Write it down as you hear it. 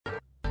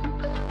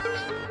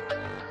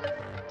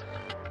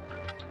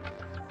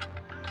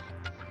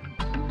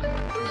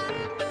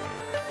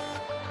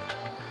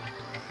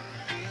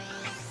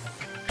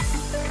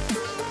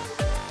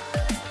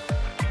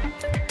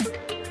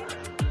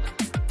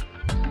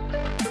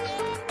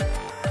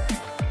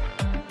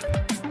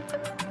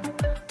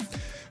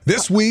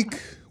This week,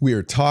 we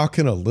are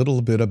talking a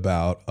little bit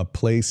about a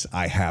place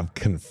I have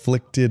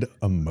conflicted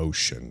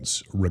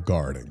emotions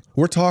regarding.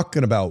 We're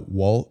talking about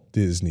Walt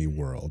Disney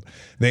World.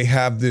 They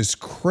have this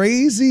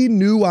crazy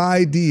new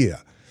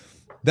idea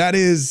that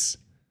is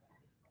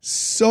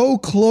so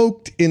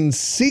cloaked in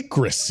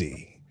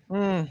secrecy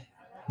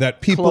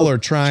that people are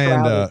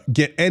trying to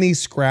get any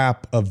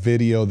scrap of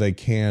video they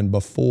can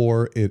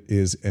before it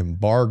is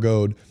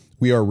embargoed.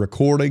 We are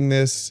recording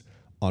this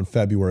on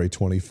February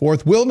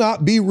 24th. Will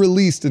not be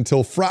released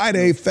until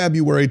Friday,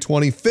 February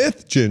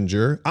 25th,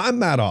 Ginger. I'm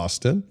Matt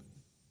Austin.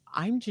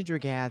 I'm Ginger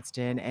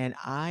Gadsden, and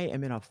I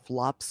am in a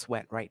flop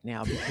sweat right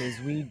now because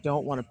we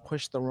don't want to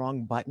push the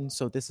wrong button.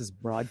 So this is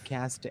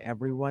broadcast to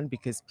everyone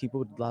because people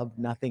would love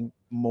nothing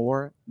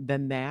more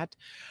than that.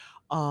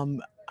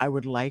 I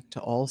would like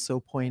to also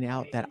point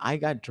out that I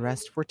got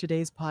dressed for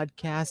today's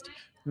podcast.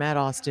 Matt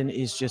Austin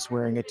is just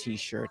wearing a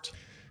t-shirt.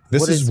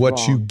 This is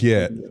what you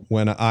get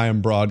when I am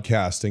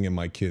broadcasting in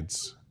my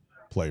kids'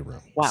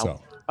 playroom. Wow.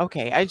 So.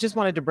 Okay. I just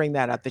wanted to bring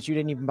that up, that you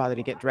didn't even bother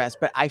to get dressed.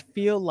 But I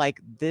feel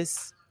like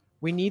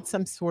we need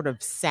some sort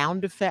of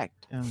sound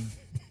effect.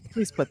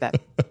 Please put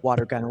that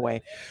water gun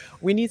away.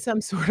 We need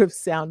some sort of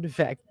sound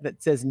effect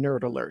that says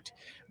nerd alert,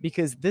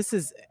 because this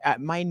is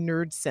my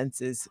nerd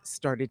senses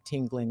started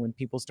tingling when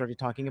people started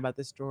talking about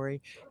this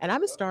story. And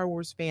I'm a Star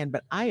Wars fan,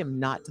 but I am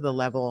not to the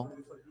level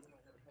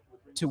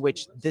to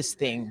which this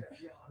thing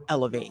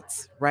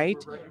elevates,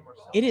 right?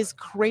 It is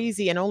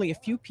crazy, and only a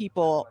few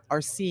people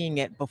are seeing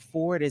it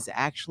before it is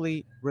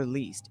actually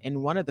released.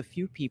 And one of the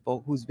few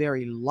people who's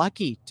very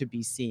lucky to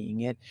be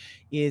seeing it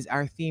is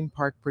our theme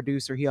park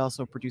producer. He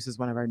also produces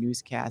one of our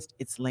newscasts.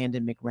 It's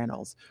Landon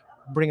McReynolds.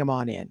 Bring him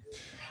on in.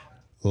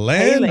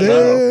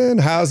 Landon,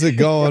 how's it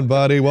going,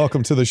 buddy?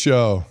 Welcome to the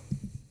show.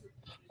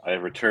 I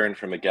have returned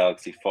from a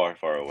galaxy far,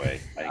 far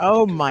away.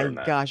 Oh my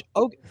gosh.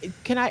 Oh,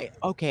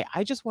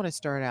 I just want to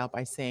start out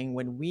by saying,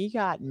 when we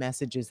got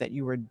messages that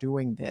you were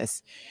doing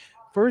this,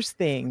 first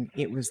thing,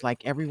 it was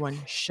like, everyone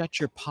shut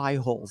your pie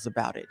holes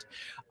about it.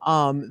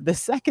 The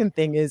second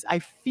thing is, I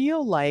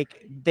feel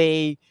like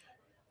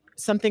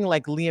something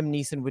like Liam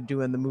Neeson would do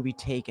in the movie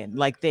Taken.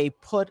 Like, they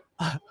put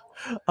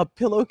a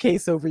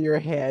pillowcase over your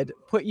head,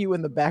 put you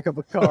in the back of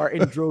a car,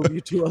 and drove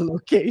you to a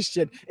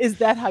location. Is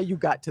that how you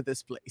got to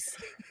this place?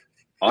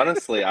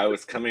 Honestly, I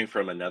was coming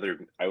from another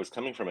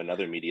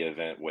media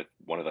event with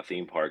one of the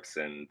theme parks,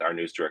 and our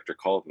news director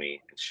called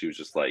me, and she was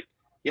just like,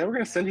 "Yeah, we're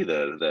gonna send you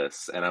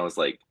this," and I was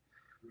like,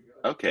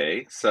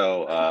 "Okay,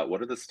 so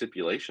what are the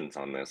stipulations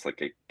on this? Like,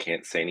 I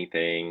can't say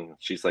anything."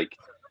 She's like,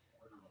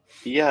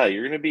 "Yeah,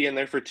 you're gonna be in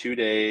there for 2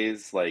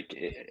 days. Like,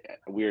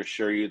 we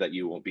assure you that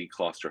you won't be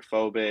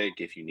claustrophobic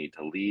if you need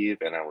to leave."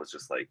 And I was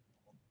just like,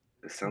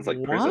 "This sounds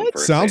like prison."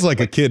 Sounds like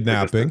a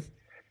kidnapping.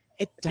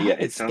 It does. Yeah,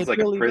 it sounds like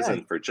really a prison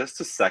does. for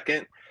just a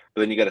second,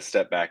 but then you got to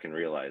step back and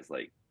realize,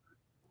 like,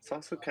 it's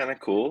also kind of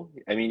cool.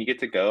 I mean, you get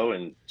to go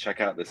and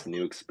check out this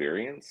new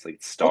experience,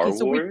 like Star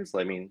Wars.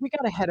 We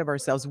got ahead of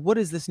ourselves. What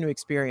is this new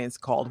experience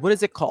called? What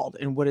is it called,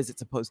 and what is it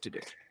supposed to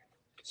do?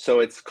 So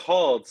it's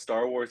called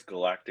Star Wars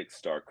Galactic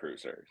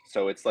Starcruiser.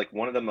 So it's like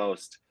one of the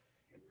most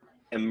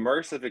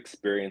immersive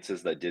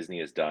experiences that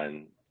Disney has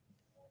done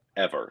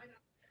ever.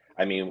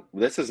 I mean,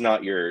 this is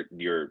not your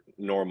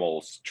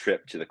normal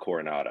trip to the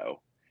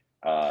Coronado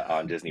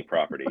on Disney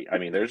property. I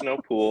mean, there's no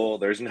pool,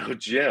 there's no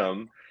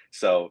gym.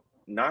 So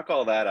knock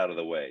all that out of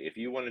the way. If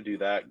you want to do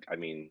that, I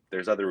mean,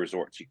 there's other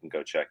resorts you can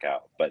go check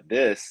out. But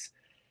this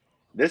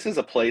is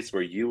a place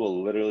where you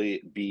will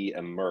literally be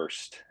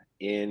immersed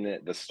in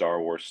the Star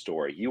Wars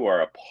story. You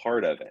are a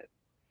part of it.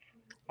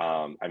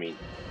 I mean,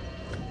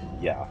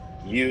 yeah,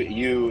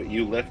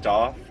 you lift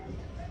off,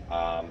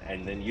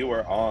 and then you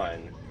are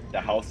on the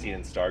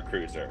Halcyon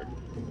Starcruiser,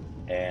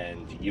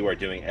 and you are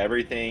doing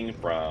everything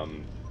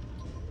from.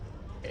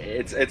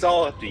 It's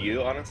all up to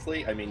you,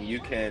 honestly. I mean,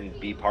 you can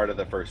be part of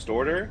the First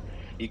Order,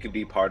 you can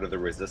be part of the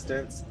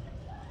Resistance.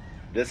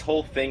 This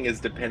whole thing is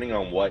depending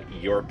on what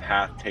your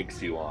path takes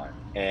you on,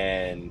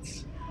 and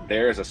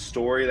there's a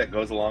story that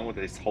goes along with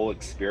this whole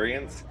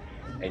experience,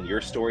 and your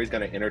story is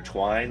going to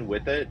intertwine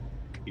with it.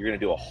 You're going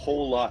to do a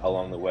whole lot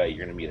along the way.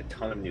 You're going to meet a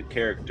ton of new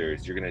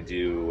characters. You're going to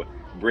do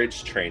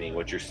bridge training,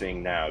 what you're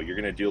seeing now. You're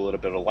going to do a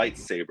little bit of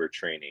lightsaber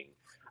training.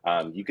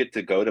 You get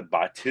to go to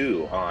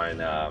Batuu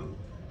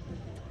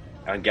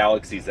on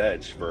Galaxy's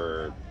Edge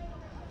for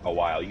a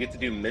while. You get to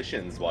do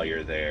missions while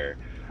you're there.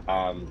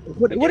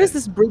 What is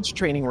this bridge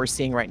training we're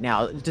seeing right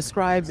now?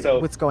 Describe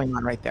what's going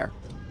on right there.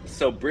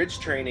 So bridge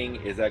training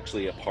is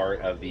actually a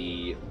part of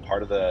the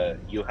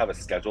you'll have a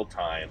scheduled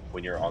time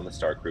when you're on the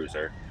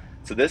Starcruiser.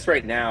 So this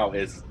right now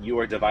is, you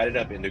are divided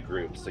up into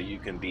groups. So you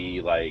can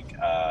be like,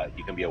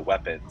 you can be a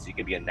weapons, you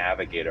can be a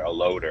navigator, a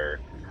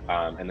loader.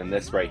 And then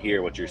this right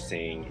here, what you're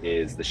seeing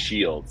is the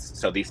shields.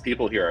 So these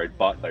people here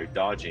are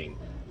dodging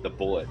the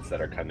bullets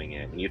that are coming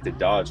in, and you have to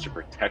dodge to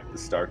protect the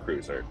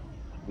Starcruiser.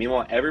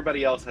 Meanwhile,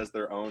 everybody else has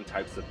their own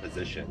types of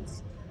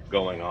positions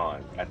going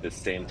on at the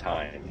same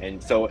time.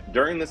 And so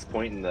during this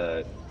point in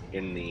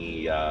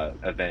the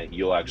event,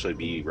 you'll actually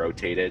be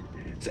rotated.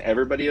 So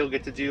everybody will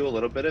get to do a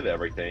little bit of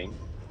everything.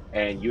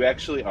 and you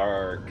actually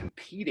are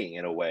competing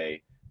in a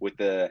way with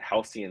the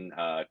Halcyon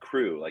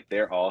crew. Like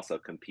they're also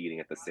competing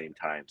at the same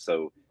time.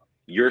 So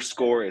your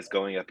score is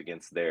going up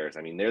against theirs.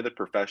 I mean, they're the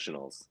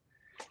professionals.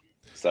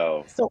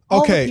 So So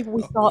all the Okay. people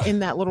we saw in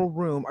that little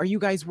room, are you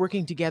guys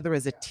working together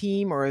as a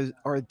team, or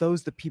are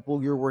those the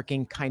people you're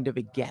working kind of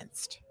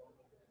against?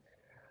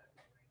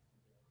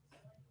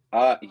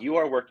 you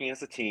are working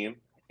as a team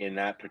in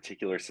that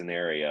particular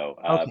scenario.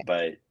 Okay.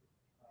 But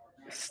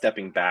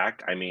stepping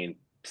back, I mean,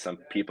 some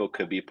people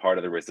could be part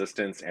of the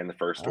resistance and the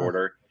First Oh,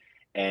 Order.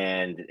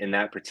 And in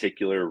that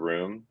particular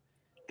room,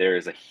 there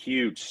is a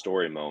huge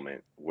story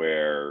moment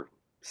where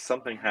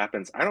something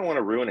happens. I don't want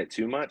to ruin it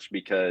too much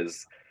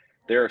because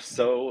there are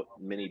so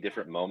many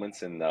different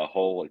moments in the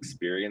whole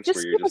experience where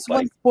just you're give us just one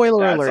like,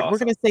 spoiler that's alert. We're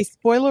awesome. going to say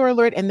spoiler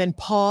alert and then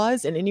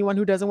pause. And anyone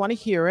who doesn't want to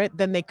hear it,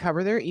 then they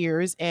cover their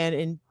ears. And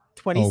in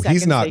 20 Oh, he's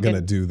seconds, not they going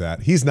to can. do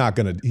that. He's not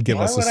going to give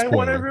Why us a would I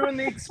want to spoiler. ruin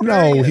the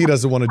No, he experience?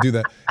 doesn't want to do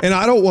that. And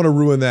I don't want to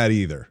ruin that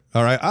either.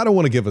 All right. I don't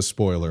want to give a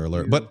spoiler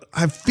alert, but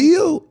I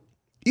feel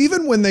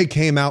even when they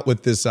came out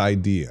with this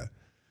idea,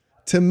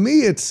 to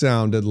me, it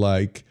sounded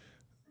like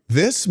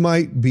this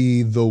might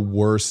be the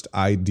worst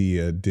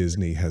idea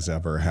Disney has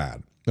ever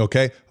had.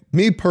 Okay.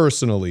 Me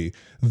personally,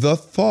 the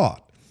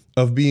thought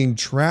of being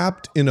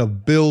trapped in a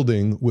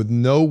building with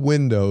no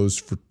windows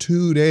for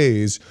 2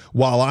 days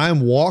while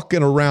I'm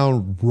walking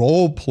around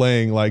role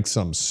playing like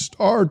some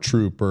Star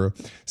Trooper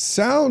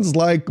sounds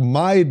like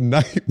my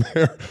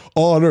nightmare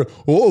on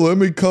Earth. Oh, let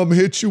me come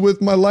hit you with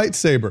my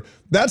lightsaber.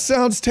 That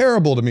sounds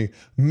terrible to me.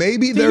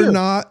 Maybe they're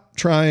not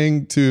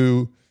trying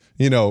to,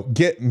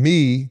 get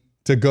me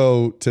to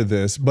go to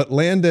this, but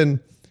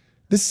Landon,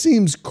 this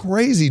seems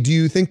crazy. Do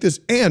you think this?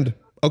 And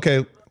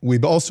okay,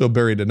 we've also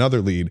buried another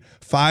lead,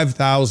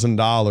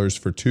 $5,000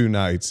 for 2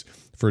 nights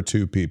for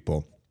 2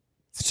 people.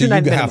 So you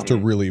have to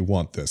really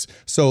want this.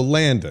 So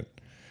Landon,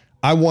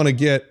 I want to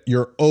get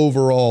your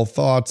overall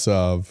thoughts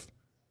of,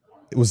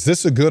 was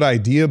this a good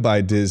idea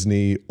by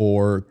Disney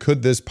or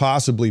could this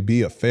possibly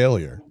be a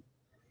failure?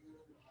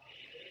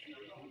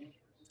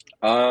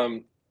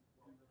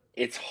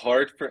 It's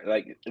hard for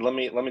like let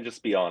me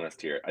just be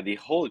honest here. The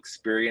whole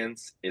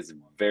experience is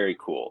very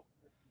cool.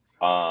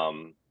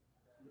 Um,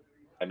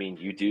 I mean,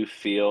 you do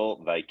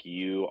feel like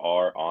you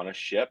are on a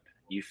ship.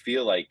 You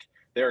feel like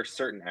there are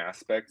certain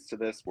aspects to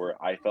this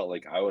where I felt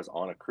like I was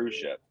on a cruise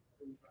ship.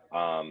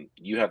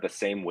 You have the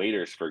same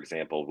waiters, for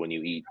example, when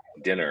you eat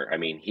dinner. I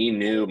mean, he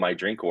knew my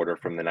drink order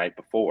from the night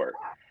before.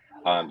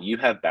 You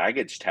have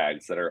baggage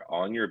tags that are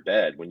on your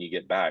bed when you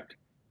get back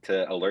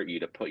to alert you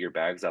to put your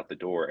bags out the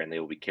door and they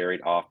will be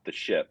carried off the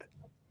ship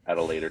at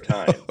a later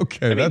time.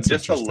 Okay, I mean, that's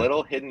just the interesting.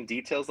 little hidden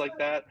details like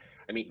that.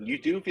 I mean, you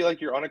do feel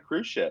like you're on a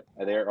cruise ship.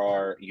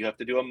 You have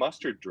to do a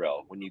mustard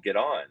drill when you get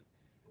on.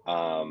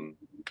 Um,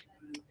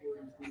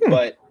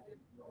 but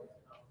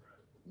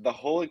the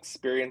whole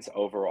experience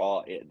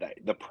overall,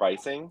 the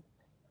pricing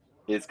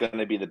is going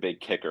to be the big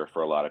kicker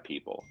for a lot of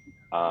people.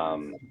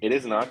 It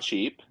is not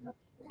cheap.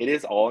 It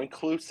is all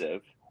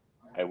inclusive.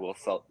 I will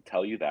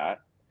tell you that.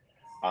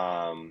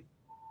 Um,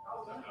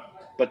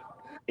 but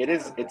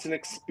it's an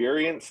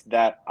experience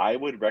that I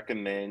would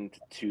recommend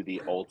to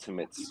the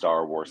ultimate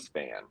Star Wars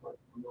fan.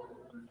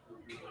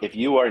 If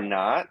you are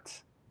not,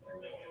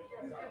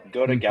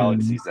 go to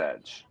Galaxy's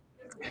Edge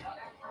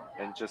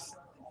and just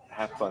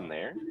have fun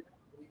there.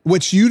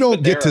 Which you don't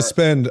But get there to are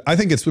spend. I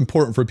think it's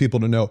important for people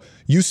to know.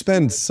 You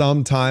spend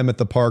some time at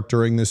the park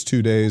during this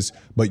 2 days,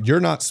 but you're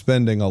not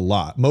spending a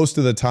lot. Most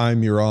of the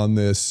time you're on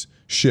this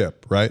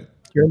ship, right?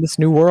 You're in this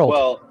new world.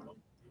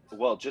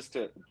 well, just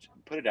to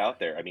put it out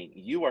there, I mean,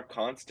 you are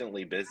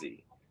constantly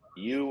busy.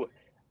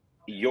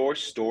 Your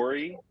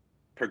story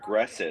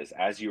progresses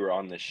as you are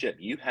on the ship.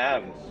 You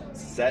have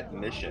set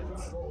missions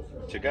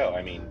to go.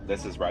 I mean,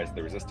 this is Rise of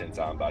the Resistance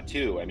on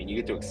Batuu. I mean, you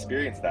get to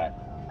experience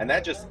that, and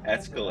that just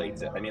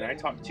escalates it. I mean, I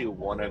talked to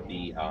one of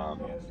the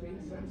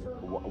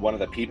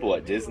people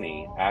at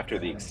Disney after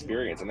the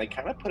experience, and they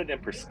kind of put it in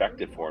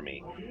perspective for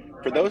me.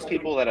 For those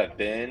people that have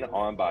been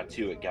on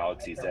Batuu at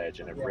Galaxy's Edge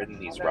and have ridden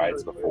these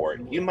rides before,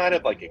 you might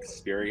have like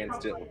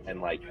experienced it and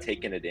like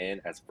taken it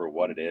in as for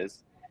what it is.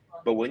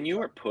 But when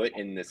you are put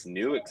in this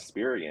new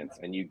experience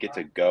and you get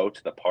to go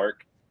to the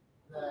park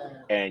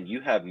and you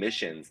have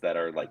missions that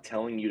are like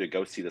telling you to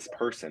go see this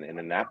person, and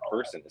then that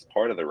person is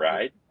part of the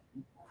ride,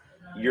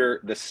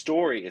 the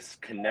story is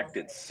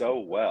connected so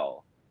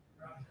well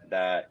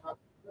that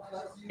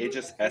it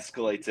just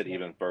escalates it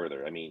even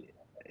further. I mean,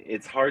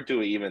 it's hard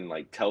to even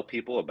like tell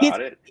people Is,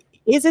 about it.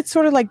 is it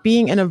sort of like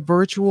being in a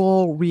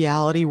virtual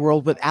reality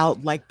world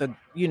without like the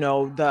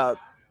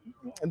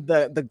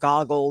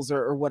goggles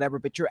or whatever,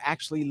 but you're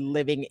actually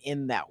living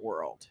in that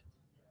world?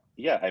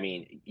 Yeah, I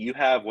mean, you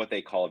have what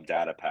they call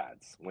data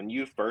pads. When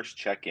you first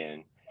check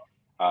in,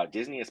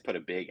 Disney has put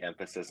a big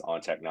emphasis on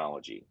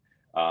technology.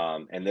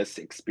 And this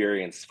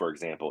experience, for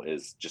example,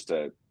 is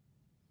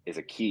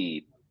a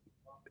key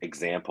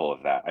example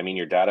of that. I mean,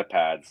 your data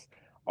pads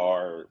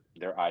are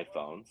their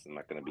iPhones. I'm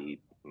not going to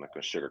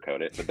sugarcoat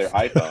it, but they're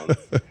iPhones.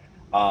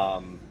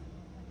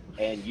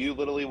 And you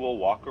literally will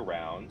walk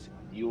around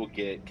you will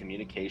get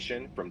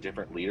communication from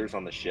different leaders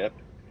on the ship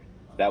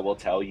that will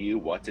tell you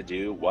what to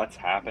do, what's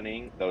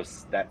happening.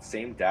 That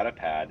same data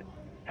pad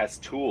has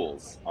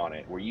tools on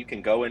it where you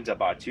can go into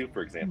Batu,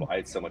 for example. I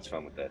had so much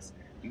fun with this.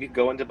 You can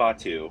go into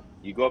Batu,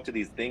 you go up to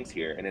these things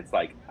here, and it's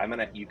like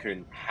you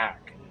can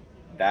hack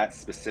that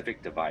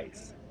specific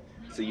device.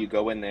 So you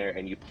go in there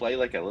and you play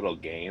like a little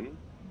game.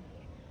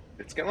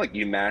 It's kind of like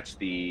you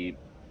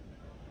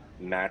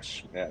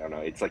I don't know,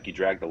 it's like you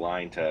drag the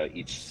line to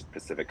each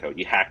specific code,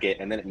 you hack it,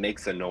 and then it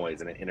makes a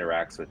noise and it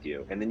interacts with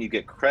you, and then you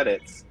get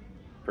credits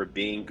for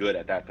being good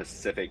at that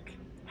specific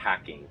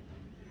hacking.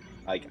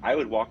 Like, I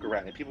would walk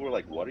around and people were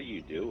like, what are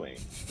you doing?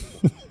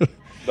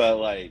 But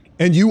like,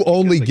 and you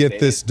only like, get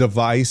this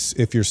device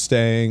if you're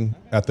staying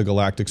at the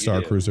Galactic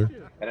Starcruiser.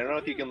 And I don't know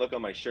if you can look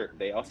on my shirt,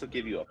 they also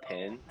give you a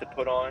pin to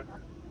put on,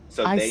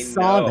 so I they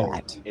saw know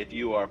that. if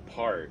you are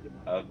part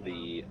of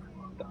the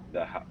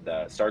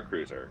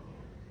Starcruiser.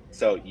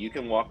 So you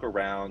can walk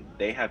around.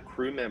 They have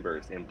crew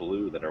members in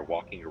blue that are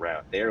walking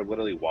around. They are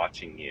literally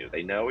watching you.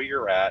 They know where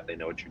you're at. They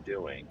know what you're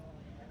doing.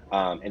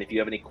 And if you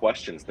have any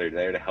questions, they're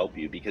there to help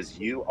you because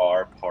you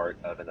are part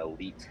of an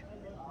elite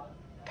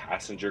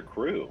passenger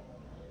crew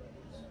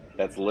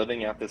that's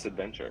living out this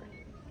adventure.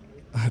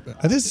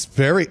 This is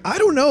very, I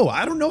don't know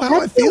how I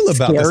That feel feels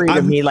about this. scary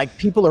to me. Like,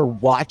 people are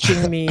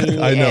watching me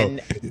I know.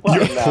 and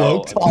You're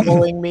cloaked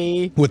following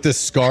me with this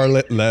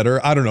scarlet letter.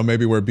 I don't know,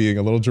 maybe we're being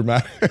a little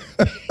dramatic.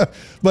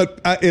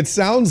 But it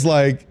sounds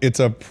like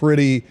it's a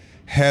pretty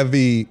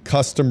heavy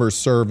customer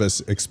service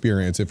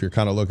experience if you're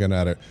kind of looking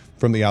at it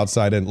from the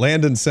outside. And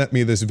Landon sent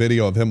me this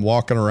video of him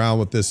walking around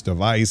with this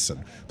device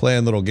and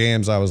playing little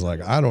games. I was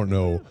like, I don't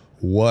know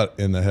what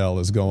in the hell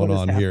is going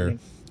on here.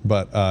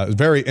 But it's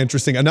very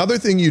interesting. Another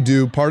thing you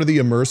do, part of the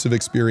immersive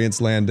experience,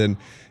 Landon,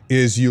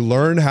 is you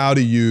learn how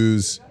to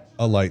use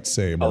a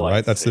lightsaber,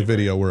 right? That's the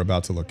video we're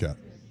about to look at.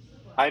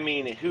 I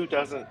mean, who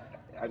doesn't?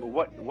 I mean,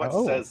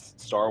 what says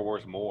Star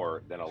Wars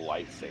more than a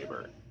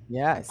lightsaber?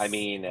 Yes. I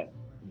mean,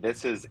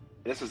 this is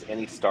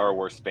any Star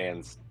Wars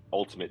fan's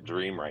ultimate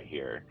dream right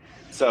here.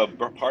 So,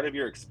 part of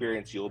your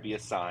experience, you'll be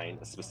assigned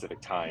a specific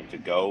time to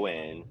go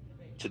in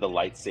to the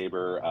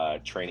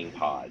lightsaber training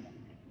pod.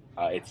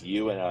 It's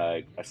you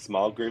and a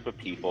small group of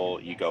people.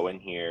 You go in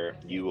here,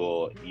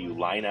 you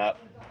line up,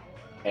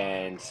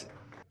 and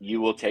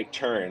you will take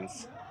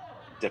turns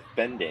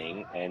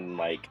defending and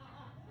like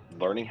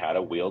learning how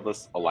to wield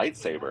a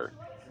lightsaber.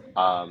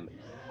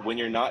 When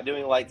you're not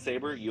doing a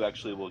lightsaber, you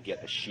actually will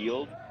get a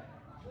shield,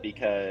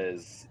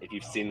 because if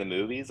you've seen the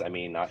movies, I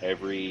mean, not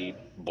every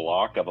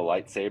block of a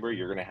lightsaber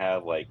you're going to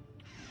have like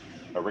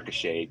a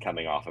ricochet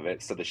coming off of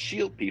it. So the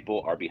shield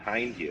people are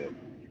behind you.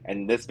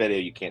 And in this video,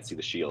 you can't see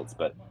the shields,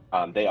 but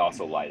they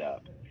also light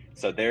up.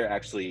 So they're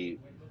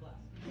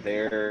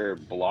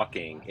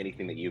blocking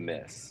anything that you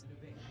miss.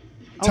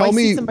 Tell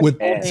me with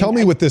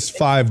this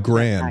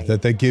 $5,000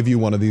 that they give you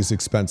one of these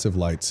expensive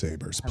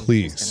lightsabers,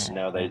 please.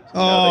 No, they.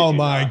 Oh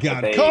my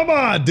God! Come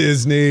on,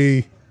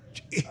 Disney.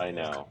 I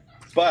know,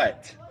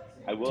 but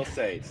I will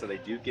say, so they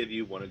do give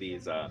you one of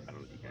these. I don't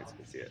know if you guys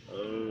can see it.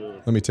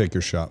 Let me take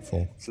your shot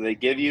full. So they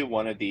give you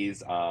one of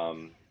these. I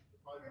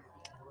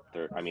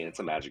mean, it's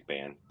a magic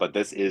band, but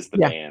this is the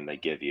band they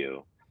give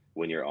you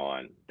when you're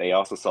on. They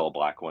also sell a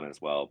black one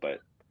as well, but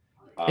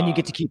and you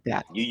get to keep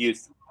that.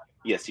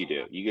 Yes, you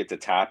do. You get to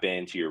tap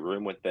into your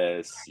room with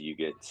this. You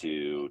get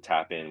to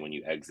tap in when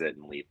you exit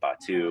and leave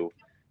Batu.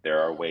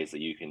 There are ways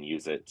that you can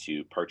use it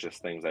to purchase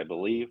things, I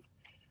believe.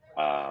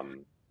 But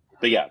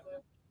yeah.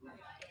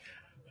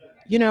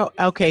 You know,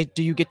 okay,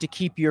 do you get to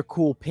keep your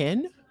cool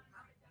pin?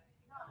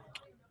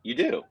 You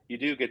do. You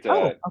do get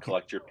to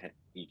collect your pin.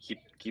 You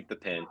keep the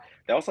pin.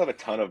 They also have a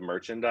ton of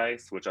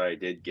merchandise, which I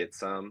did get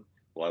some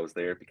while I was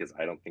there because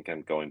I don't think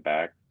I'm going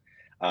back.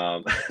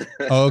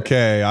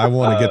 Okay, I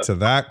want to get to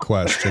that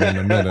question in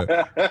a minute.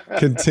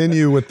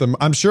 Continue with them.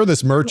 I'm sure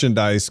this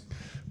merchandise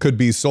could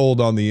be sold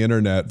on the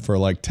internet for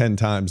like 10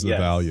 times the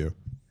value.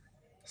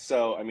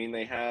 So, I mean,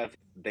 they have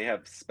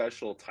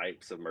special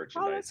types of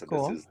merchandise. So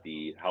cool. This is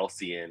the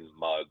Halcyon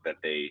mug that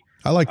they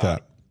I like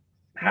that.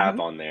 have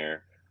on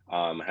there.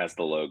 Has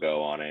the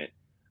logo on it.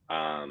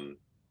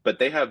 But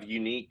they have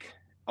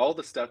all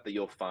the stuff that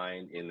you'll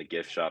find in the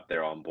gift shop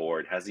there on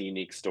board has a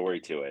unique story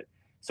to it.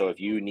 So if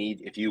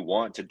you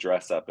want to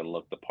dress up and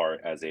look the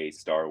part as a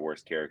Star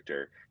Wars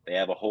character, they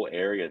have a whole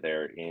area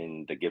there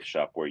in the gift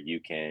shop where you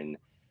can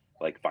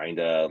like find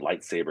a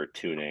lightsaber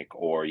tunic,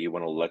 or you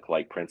want to look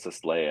like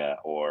Princess Leia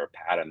or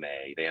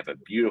Padme. They have a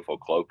beautiful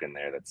cloak in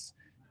there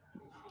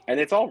and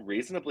it's all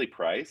reasonably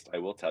priced. I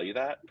will tell you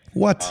that.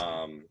 What?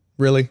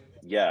 Really?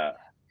 Yeah.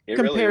 It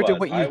compared really was. to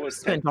what you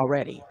spent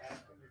already.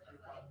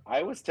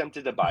 I was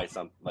tempted to buy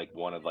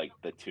one of like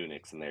the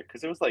tunics in there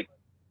because it was like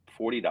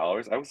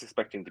 $40. I was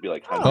expecting to be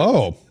like $100.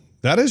 Oh,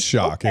 that is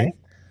shocking.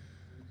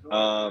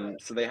 Okay.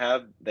 So they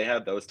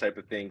have those type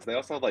of things. They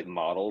also have like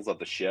models of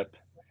the ship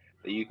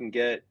that you can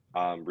get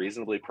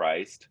reasonably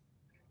priced.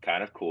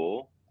 Kind of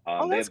cool.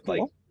 That's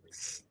cool.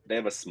 They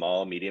have a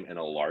small, medium, and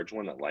a large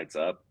one that lights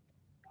up.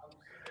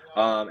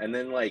 And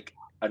then like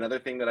another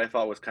thing that I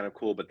thought was kind of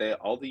cool, but they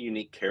all the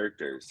unique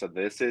characters. So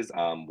this is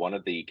one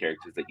of the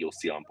characters that you'll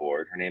see on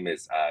board. Her name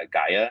is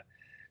Gaia.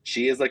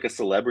 She is like a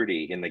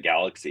celebrity in the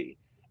galaxy.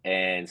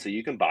 And so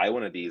you can buy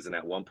one of these, and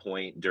at one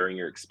point during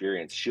your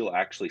experience, she'll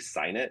actually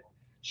sign it.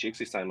 She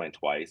actually signed mine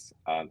twice.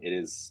 It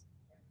is,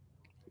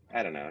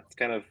 I don't know, it's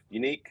kind of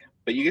unique,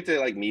 but you get to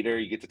like meet her,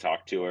 you get to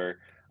talk to her.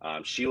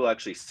 She will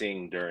actually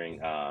sing during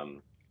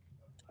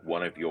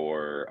one of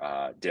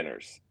your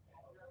dinners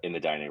in the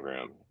dining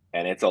room,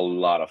 and it's a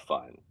lot of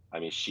fun. I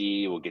mean,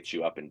 she will get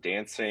you up and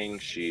dancing.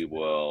 She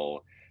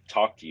will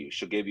talk to you.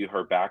 She'll give you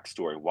her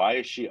backstory. Why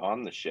is she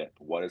on the ship?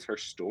 What is her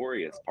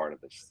story as part of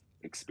this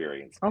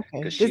experience? Okay.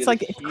 Because she It's is a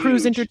like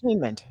cruise huge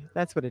entertainment.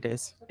 That's what it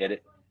is.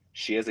 it.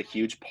 She is a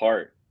huge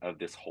part of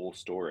this whole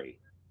story.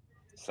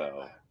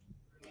 So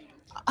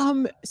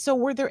So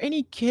were there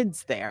any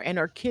kids there? And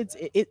are kids,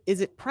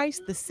 is it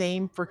priced the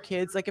same for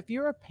kids? Like if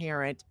you're a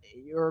parent,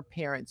 your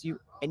parents, you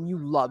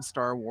love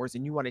Star Wars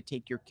and you want to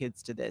take your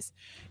kids to this,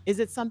 is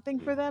it something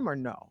for them or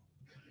no?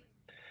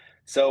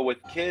 So with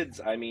kids,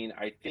 I mean,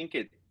 I think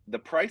the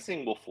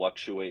pricing will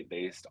fluctuate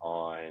based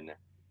on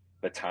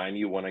the time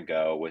you want to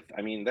go with.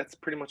 I mean, that's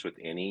pretty much with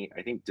any,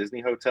 I think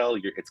Disney hotel,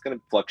 it's going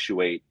to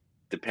fluctuate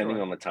depending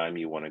Sure. on the time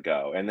you want to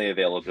go and the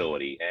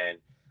availability. And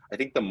I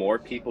think the more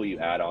people you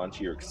add on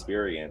to your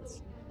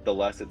experience, the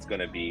less it's going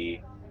to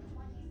be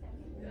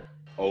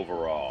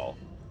overall.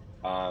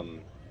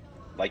 Um,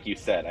 like you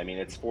said, I mean,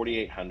 it's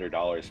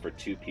 $4,800 for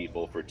two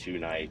people for 2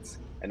 nights,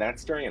 and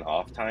that's during an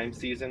off-time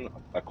season,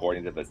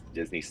 according to the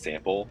Disney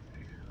sample.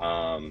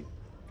 Um,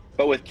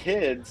 but with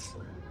kids,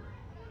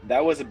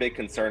 that was a big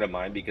concern of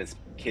mine because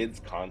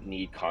kids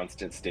need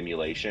constant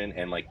stimulation,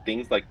 and like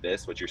things like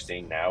this, what you're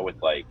seeing now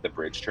with like the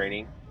bridge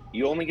training,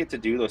 you only get to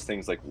do those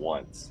things like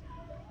once.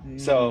 Mm,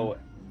 So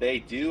they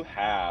do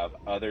have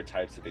other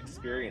types of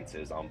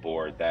experiences on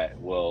board that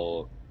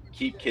will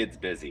keep kids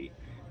busy.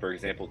 For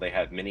example, they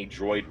have mini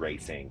droid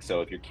racing.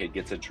 So if your kid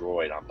gets a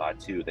droid on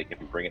Batu, they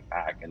can bring it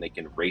back and they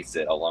can race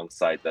it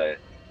alongside the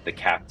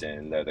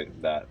captain.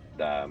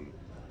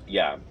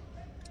 Yeah.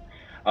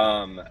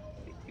 Um,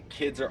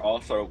 Kids are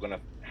also going to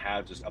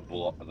have just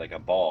like a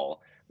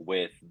ball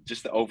with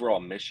just the overall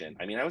mission.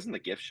 I mean, I was in the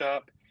gift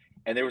shop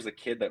and there was a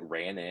kid that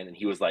ran in and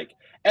he was like,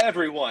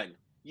 "Everyone,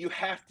 you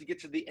have to get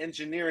to the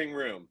engineering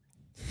room.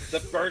 The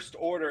first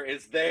order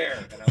is there."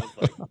 And I was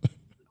like,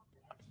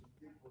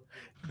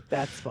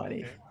 that's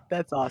funny. "Okay,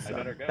 That's I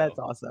better awesome. That's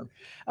go." awesome.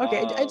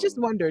 Okay, I just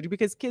wondered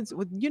because kids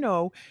with, if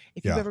you've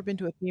Yeah. ever been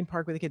to a theme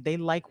park with a kid, they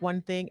like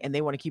one thing and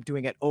they want to keep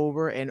doing it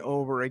over and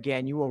over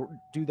again. You will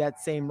do that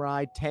same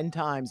ride 10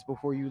 times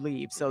before you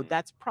leave. So Mhm.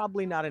 that's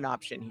probably not an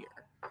option here.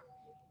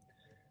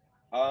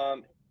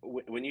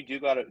 When you do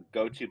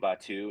go to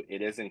Batu,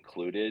 it is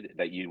included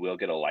that you will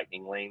get a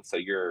lightning lane, so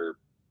you're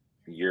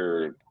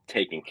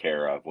taken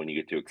care of when you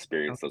get to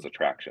experience those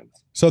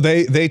attractions. So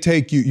they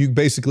take you. You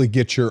basically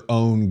get your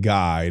own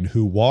guide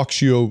who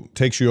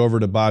takes you over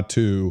to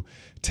Batu,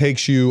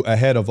 takes you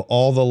ahead of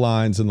all the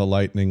lines in the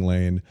lightning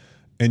lane,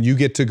 and you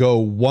get to go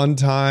one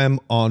time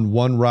on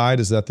one ride.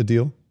 Is that the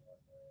deal?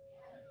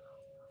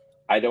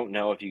 I don't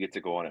know if you get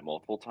to go on it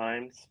multiple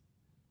times.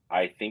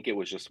 I think it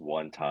was just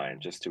one time,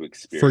 just to For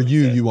experience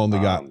you, it. you only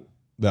got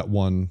that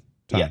one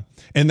Yeah, time,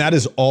 and that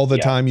is all the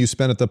yeah. time you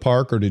spent at the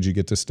park, or did you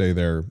get to stay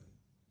there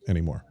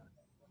anymore?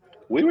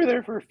 We were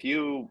there for a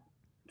few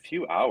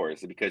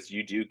hours because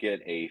you do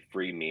get a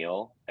free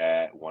meal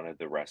at one of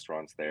the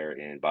restaurants there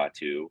in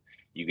Batu.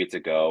 You get to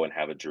go and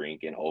have a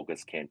drink in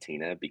Olga's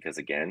Cantina because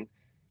again,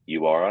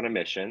 you are on a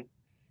mission,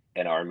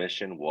 and our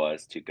mission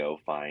was to go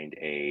find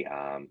a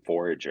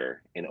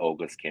forager in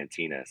Olga's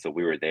Cantina. So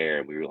we were there,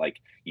 and we were like,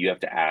 you have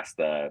to ask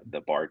the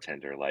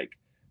bartender like,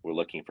 we're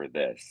looking for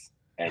this,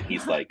 and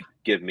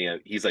give me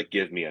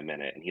a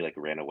minute, and he like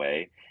ran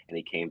away, and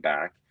he came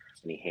back,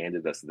 and he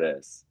handed us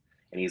this,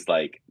 and he's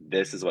like,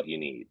 this is what you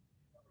need.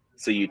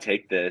 So you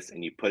take this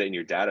and you put it in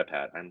your data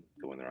pad. I'm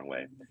going the wrong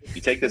way.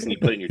 You take this and you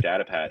put it in your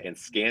data pad and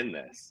scan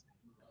this,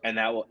 and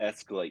that will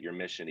escalate your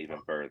mission even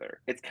further.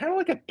 It's kind of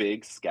like a big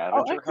Oh, I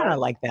scavenger kind of hunt,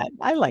 like that.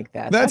 I like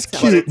that. That's That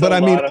sounds but cute, it's a but I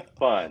mean, lot of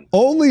fun.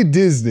 only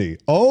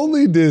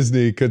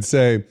Disney could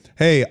say,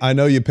 "Hey, I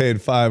know you paid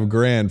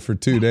 $5,000 for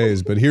 2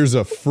 days, but here's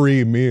a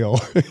free meal."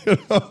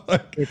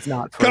 it's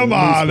not free. Come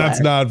on, that's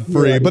Newsflash. not You free,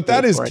 already but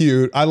that paid is for it.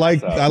 cute. I like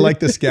So,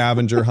 the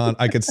scavenger hunt.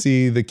 I could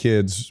see the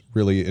kids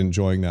really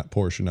enjoying that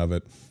portion of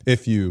it.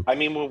 If you, I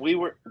mean, when we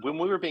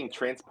were being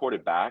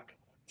transported back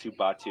to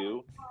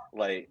Batu,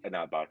 like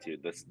not Batu,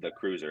 the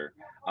cruiser,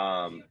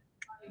 um,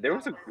 there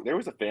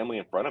was a family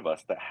in front of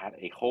us that had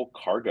a whole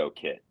cargo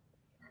kit.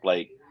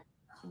 Like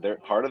their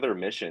part of their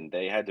mission,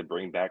 they had to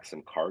bring back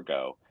some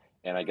cargo.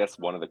 And I guess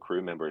one of the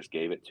crew members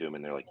gave it to him,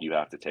 and they're like, "You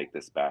have to take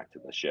this back to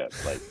the ship.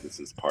 Like this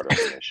is part of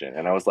the mission."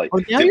 And I was like, Oh,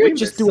 now "Did you're we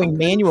just miss doing something?"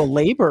 manual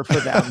labor for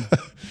them.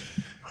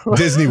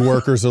 Disney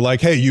workers are like,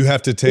 "Hey, you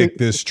have to Here- take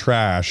this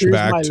trash Here's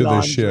back my to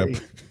the ship."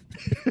 laundry.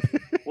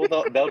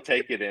 Well, they'll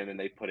take it in and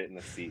they put it in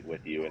the seat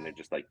with you, and they're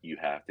just like, "You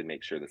have to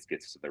make sure this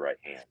gets to the right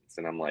hands."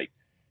 And I'm like,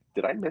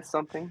 did I miss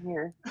something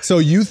here? So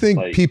you think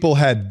Like, people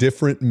had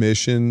different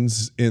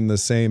missions in the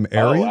same oh,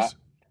 areas?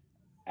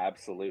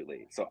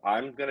 absolutely. So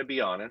I'm going to be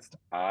honest.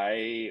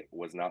 I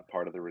was not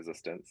part of the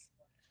Resistance.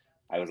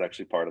 I was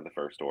actually part of the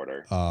First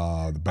Order.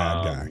 The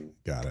bad guy.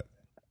 Got it.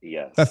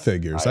 Yes. That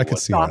figures. I could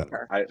see that.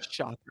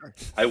 Shocker.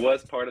 I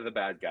was part of the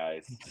bad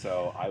guys.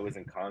 So I was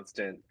in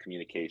constant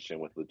communication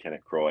with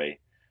Lieutenant Croy.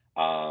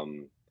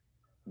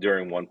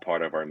 During one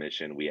part of our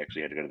mission, we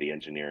actually had to go to the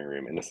engineering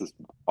room. And this is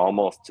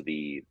almost to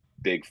the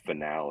big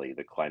finale,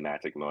 the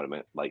climactic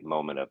moment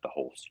of the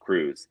whole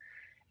cruise.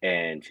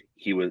 And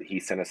he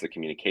sent us a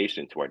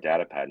communication to our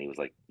data pad, and he was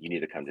like, "You need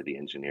to come to the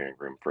engineering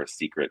room for a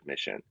secret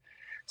mission."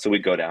 So we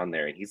go down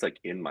there, and he's like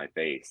in my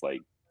face,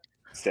 like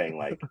saying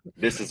like,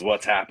 "This is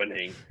what's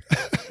happening,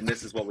 and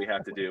this is what we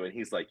have to do." And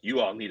he's like, "You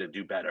all need to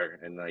do better."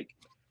 And like,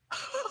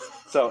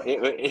 so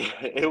it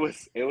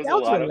was a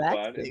lot of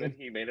fun. And then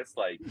he made us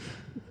like,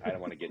 I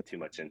don't want to get too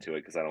much into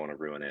it because I don't want to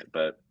ruin it,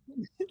 but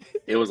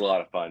it was a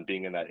lot of fun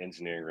being in that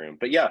engineering room.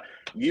 But yeah,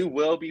 you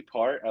will be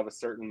part of a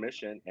certain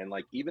mission, and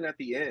like even at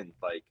the end,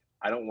 like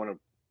I don't want to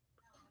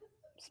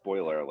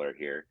spoiler alert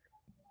here,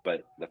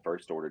 but the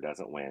First Order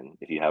doesn't win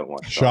if you haven't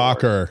watched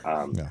Shocker.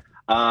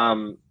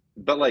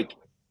 But like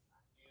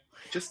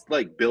just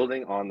like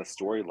building on the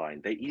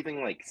storyline, they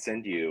even like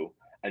send you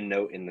a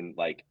note in the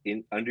like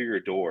in under your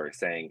door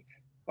saying,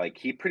 like,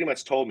 he pretty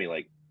much told me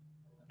like,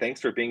 "Thanks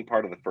for being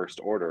part of the First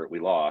Order. We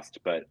lost,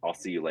 but I'll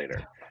see you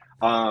later."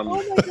 Oh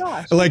my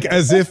gosh. Like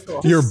as if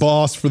your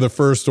boss for the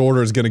First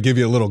Order is going to give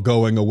you a little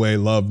going away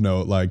love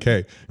note. Like,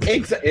 hey.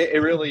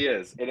 It really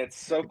is. And it's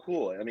so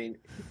cool. I mean,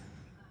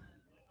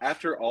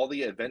 after all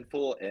the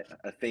eventful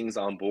things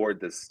on board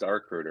this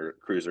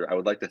Starcruiser, I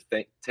would like to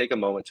take a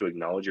moment to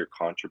acknowledge your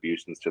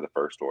contributions to the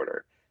First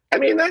Order. I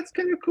mean, that's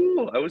kind of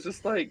cool. I was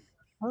just like,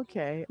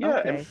 okay. yeah.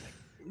 Okay.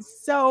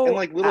 So and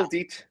like little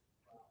details.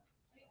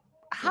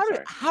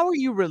 How are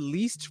you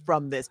released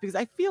from this? Because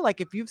I feel like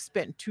if you've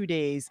spent 2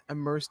 days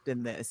immersed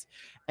in this,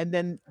 and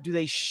then do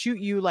they shoot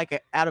you like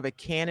out of a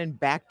cannon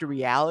back to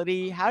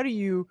reality? How do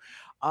you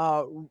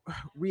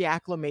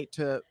reacclimate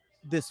to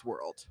this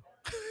world?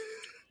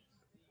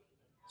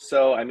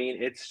 So, I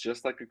mean, it's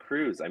just like a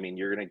cruise. I mean,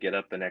 you're going to get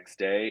up the next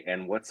day.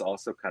 And what's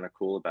also kind of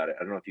cool about it,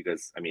 I don't know if you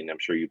guys, I mean, I'm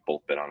sure you've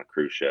both been on a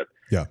cruise ship.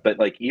 Yeah. But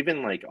like,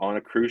 even like on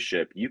a cruise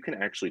ship, you can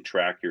actually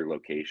track your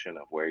location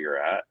of where you're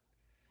at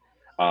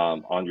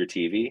on your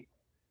TV.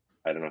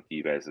 I don't know if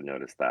you guys have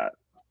noticed that.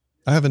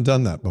 I haven't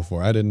done that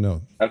before. I didn't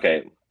know.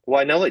 Okay. Well,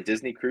 I know like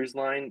Disney Cruise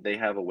Line, they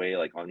have a way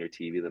like on your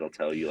TV that'll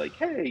tell you like,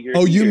 "Hey, you're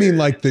Oh, here." you mean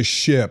like the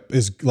ship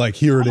is like,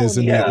 here it is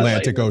in the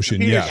Atlantic Ocean.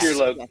 Here's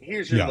Yes.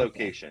 Here's your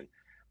location.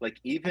 Like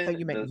even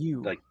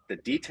like the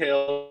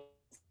details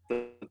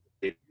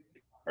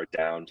are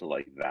down to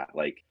like that.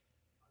 Like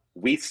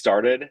we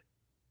started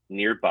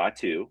near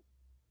Batu,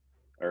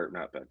 or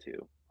not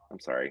Batu. I'm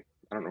sorry,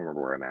 I don't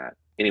remember where I'm at.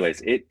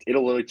 Anyways,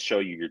 it'll literally show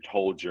you your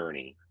whole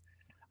journey,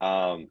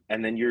 and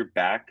then you're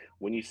back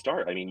when you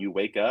start. I mean, you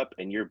wake up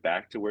and you're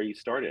back to where you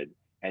started,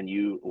 and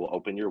you will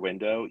open your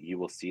window. You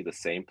will see the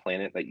same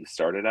planet that you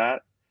started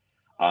at.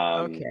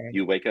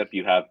 You wake up,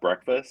 you have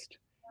breakfast.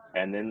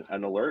 And then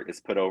an alert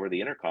is put over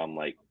the intercom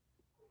like,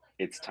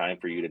 it's time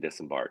for you to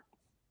disembark.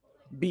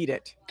 Beat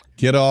it.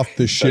 Get off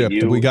the ship.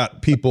 We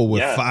got people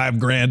with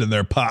 $5,000 in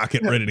their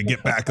pocket ready to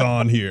get back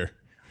on here.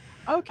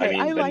 Okay, I mean,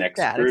 I the like next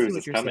that. cruise I see is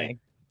what you're coming.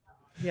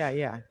 saying.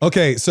 Yeah.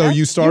 Okay, so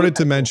you started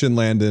to mention,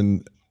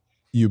 Landon,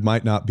 you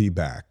might not be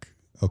back.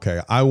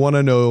 Okay, I want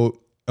to know,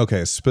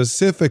 okay,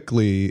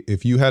 specifically,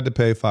 if you had to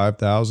pay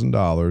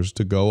 $5,000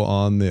 to go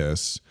on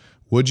this,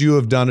 would you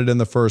have done it in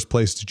the first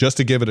place just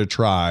to give it a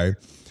try?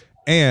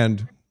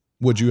 And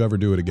would you ever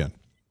do it again?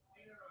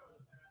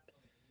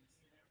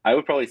 I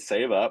would probably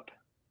save up.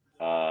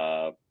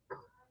 I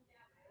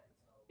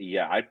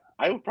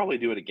would probably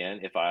do it again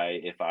if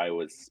I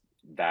was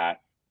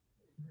that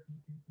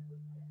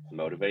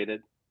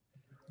motivated.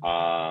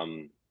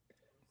 It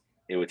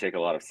would take a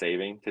lot of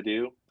saving to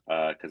do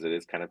because it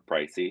is kind of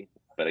pricey.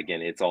 But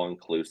again, it's all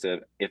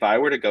inclusive. If I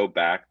were to go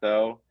back,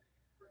 though,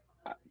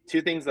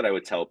 two things that I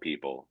would tell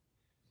people: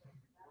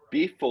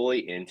 be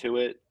fully into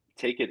it,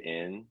 take it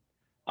in.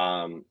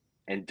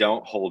 And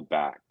don't hold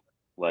back.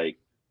 Like,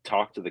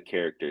 talk to the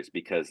characters,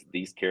 because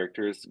these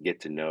characters get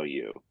to know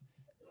you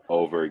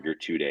over your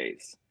 2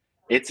 days.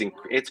 It's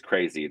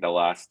crazy. The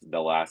last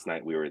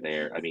night we were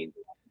there, I mean,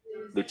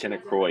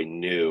 Lieutenant Croy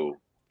knew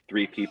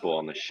 3 people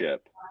on the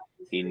ship.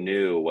 He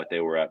knew what they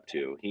were up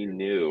to. He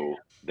knew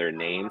their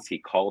names. He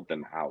called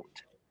them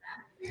out.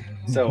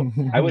 So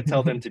I would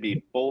tell them to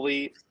be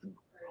fully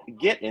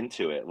get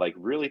into it, like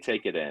really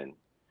take it in.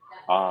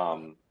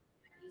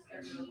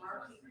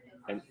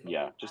 And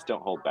yeah, just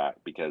don't hold back,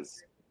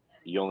 because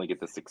you only get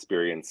this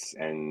experience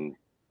and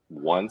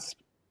once,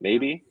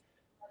 maybe.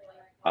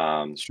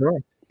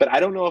 Sure. But I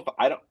don't know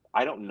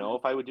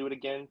if I would do it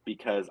again,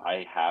 because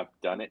I have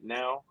done it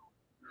now.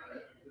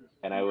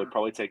 And I would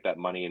probably take that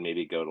money and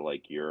maybe go to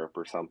like Europe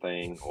or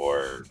something,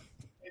 or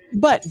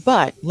But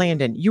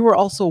Landon, you were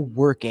also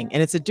working,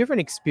 and it's a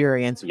different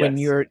experience when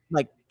you're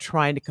like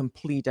trying to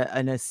complete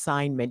an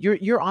assignment.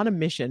 You're on a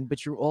mission,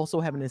 but you also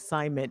have an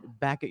assignment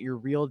back at your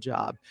real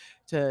job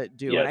to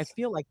do. And I Yes.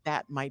 feel like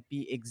that might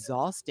be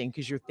exhausting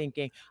because you're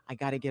thinking, I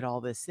got to get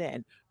all this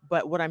in.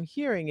 But what I'm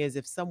hearing is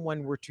if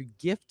someone were to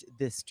gift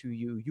this to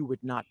you, you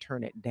would not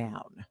turn it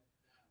down.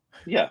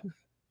 Yeah.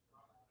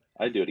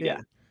 I'd do it Yeah.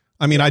 again.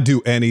 I mean, I'd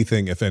do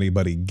anything if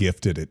anybody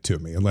gifted it to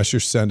me, unless you're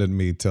sending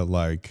me to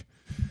like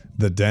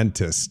the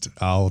dentist.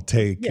 I'll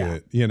take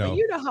it, you But know.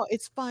 you know how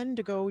it's fun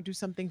to go do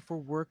something for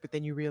work, but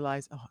then you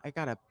realize, oh, I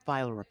got to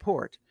file a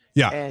report.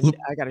 Yeah. And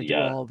I got to do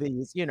Yeah. all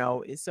these, you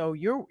know. So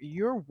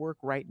your work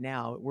right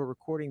now, we're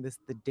recording this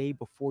the day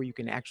before you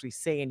can actually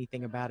say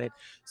anything about it.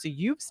 So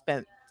you've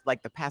spent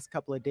like the past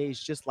couple of days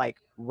just like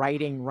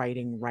writing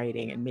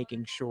and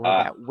making sure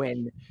that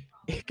when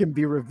it can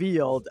be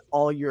revealed,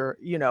 all your,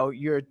 you know,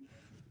 your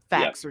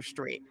facts are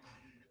straight.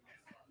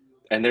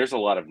 And there's a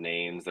lot of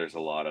names. There's a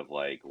lot of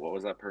like, what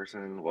was that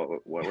person?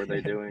 What were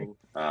they doing?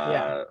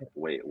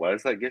 Wait, what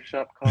is that gift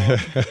shop called?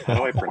 How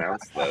do I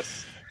pronounce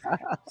this?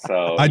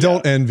 So I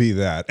don't envy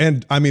that.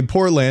 And I mean,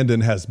 poor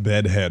Landon has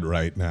bedhead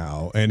right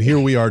now. And here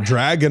we are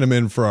dragging him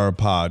in for our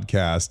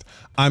podcast.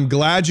 I'm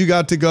glad you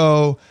got to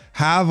go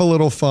have a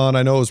little fun.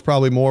 I know it was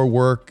probably more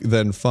work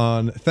than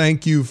fun.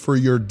 Thank you for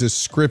your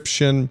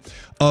description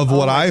of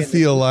what I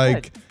feel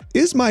like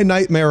is my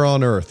nightmare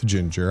on earth,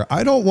 Ginger.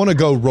 I don't want to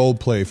go role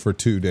play for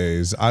 2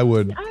 days. I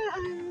would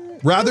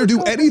rather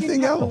do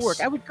anything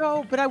else. I would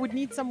go, but I would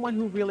need someone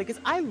who really,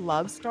 because I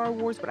love Star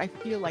Wars, but I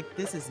feel like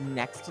this is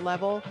next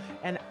level,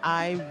 and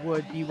I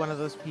would be one of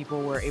those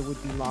people where it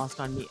would be lost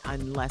on me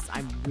unless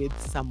I'm with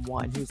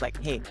someone who's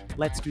like, hey,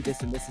 let's do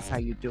this, and this is how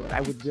you do it. I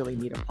would really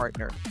need a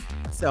partner.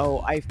 So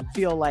I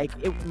feel like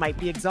it might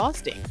be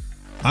exhausting.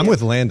 I'm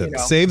with Landon. You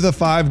know. Save the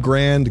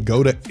 $5,000,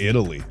 go to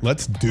Italy.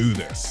 Let's do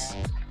this.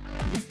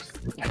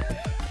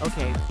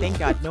 Okay, thank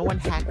God no one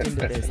hacked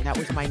into this. That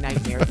was my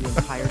nightmare the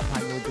entire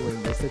time we're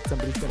doing this, that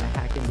somebody's going to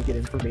hack in to get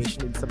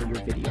information in some of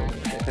your video.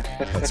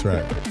 That's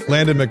right.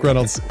 Landon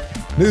McReynolds,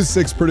 News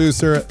 6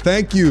 producer.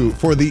 Thank you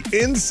for the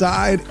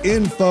inside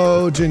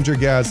info. Ginger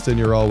Gadsden,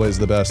 you're always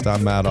the best.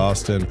 I'm Matt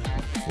Austin.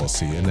 We'll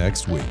see you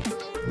next week.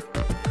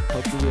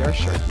 Hopefully we are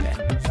short then.